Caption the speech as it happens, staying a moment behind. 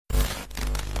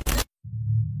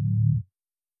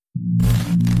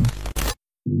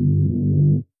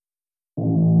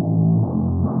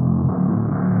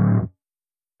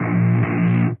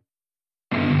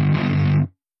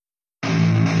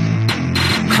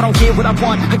I don't get what I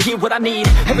want, I get what I need.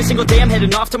 Every single day I'm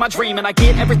heading off to my dream, and I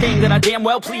get everything that I damn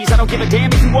well please. I don't give a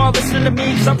damn if you all listening to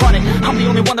me, cause I run it. I'm the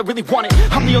only one that really want it,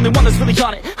 I'm the only one that's really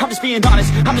on it. I'm just being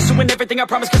honest, I'm just doing everything I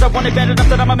promise, cause I want it bad enough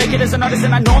that I'ma make it as an artist.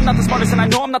 And I know I'm not the smartest, and I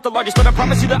know I'm not the largest, but I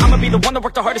promise you that I'ma be the one that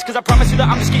worked the hardest. Cause I promise you that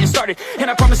I'm just getting started,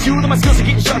 and I promise you that my skills are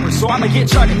getting sharper. So I'ma get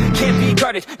charted, can't be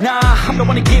guarded. Nah, I'm the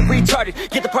one to get retarded.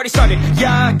 Get the party started,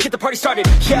 yeah, get the party started.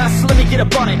 Yeah, so let me get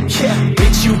up on it, yeah.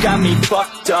 Bitch, you got me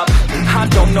fucked up, I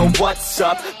don't know what's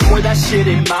up. Pour that shit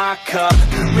in my cup,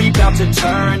 we bout to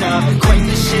turn up. Crank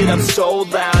this shit up so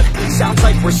loud, sounds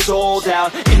like we're sold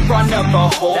out. In front of a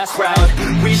whole crowd,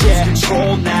 we lose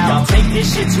control now. Y'all take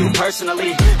this shit too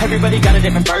personally, everybody got a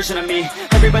different version of me.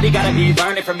 Everybody gotta be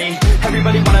learning from me,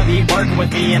 everybody wanna be working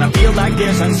with me. And I feel like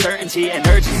there's uncertainty and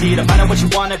urgency to find out what you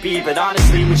wanna be. But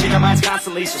honestly, we change our minds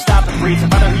constantly, so stop and breathe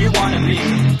and find out who you wanna be.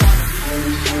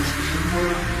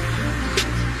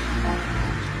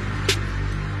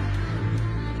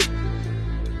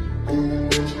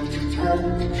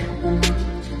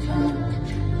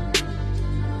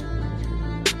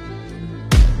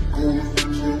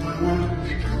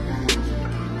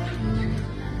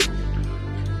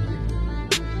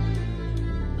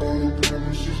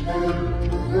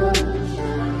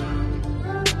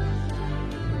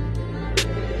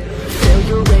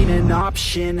 Failure ain't an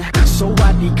option, so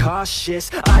I'd be cautious.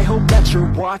 I hope that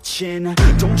you're watching,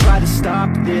 don't try to stop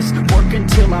this. Work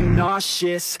until I'm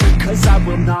nauseous, cause I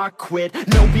will not quit.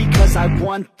 No, because I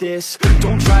want this,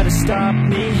 don't try to stop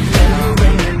me. Failure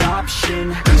ain't an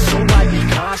option, so I'd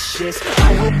be cautious.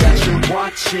 I hope that you're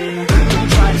watching, don't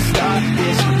try to stop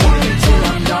this. Work until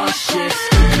I'm nauseous,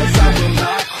 cause I will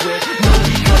not quit. No,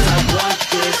 because I want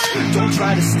this, don't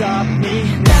try to stop me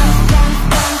now.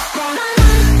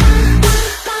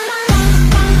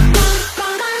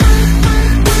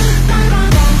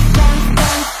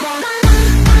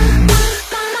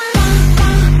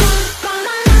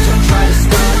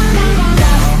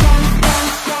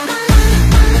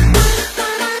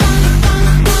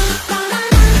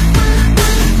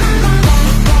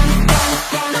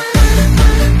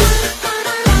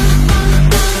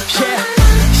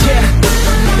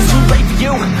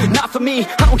 Me,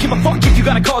 I don't give a fuck if you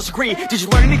got a college degree. Did you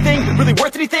learn anything? Really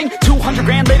worth anything? 200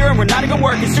 grand later and we're not even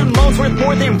working. Student loans worth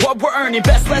more than what we're earning.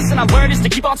 Best lesson I learned is to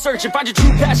keep on searching. Find your true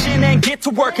passion and get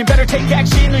to work. And better take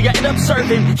action or you end up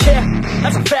serving. Yeah,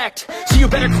 that's a fact. So you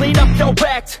better clean up your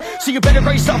act. So you better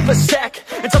grab yourself a stack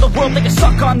and tell the world they can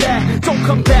suck on that. Don't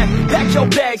come back, pack your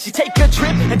bags. You take a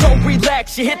trip and don't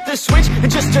relax. You hit the switch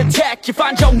and just attack. You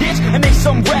find your niche and make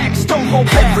some racks. Don't hold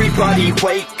back. Everybody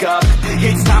wake up,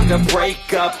 it's time to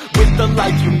break up with the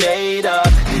life you made up.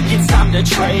 It's time to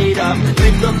trade up,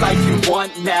 live the life you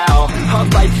want now, a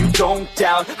life you don't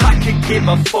doubt. I could give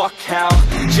a fuck how,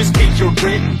 just figure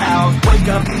it out.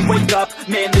 Wake up,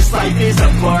 man, this life is a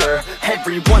blur.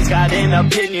 Everyone's got an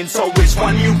opinion, so which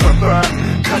one you prefer?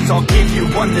 Cause I'll give you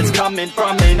one that's coming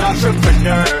from an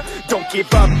entrepreneur. Don't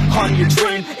give up on your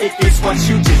dream if it's what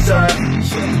you deserve.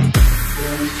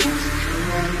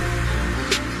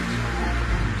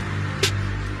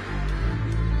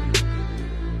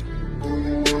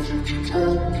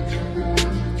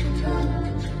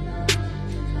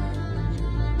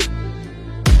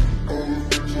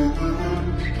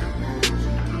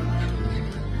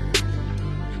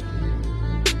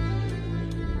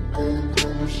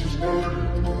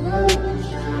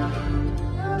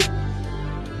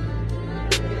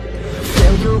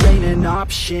 Failure ain't an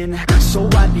option, so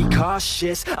I'd be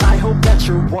cautious. I hope that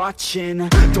you're watching,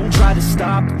 don't try to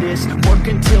stop this. Work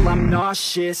until I'm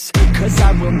nauseous, cause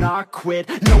I will not quit.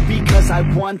 No, because I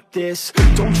want this,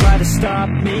 don't try to stop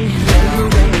me.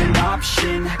 Failure ain't an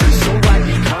option, so I'd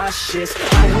be cautious.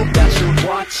 I hope that you're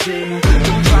watching,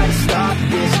 don't try to stop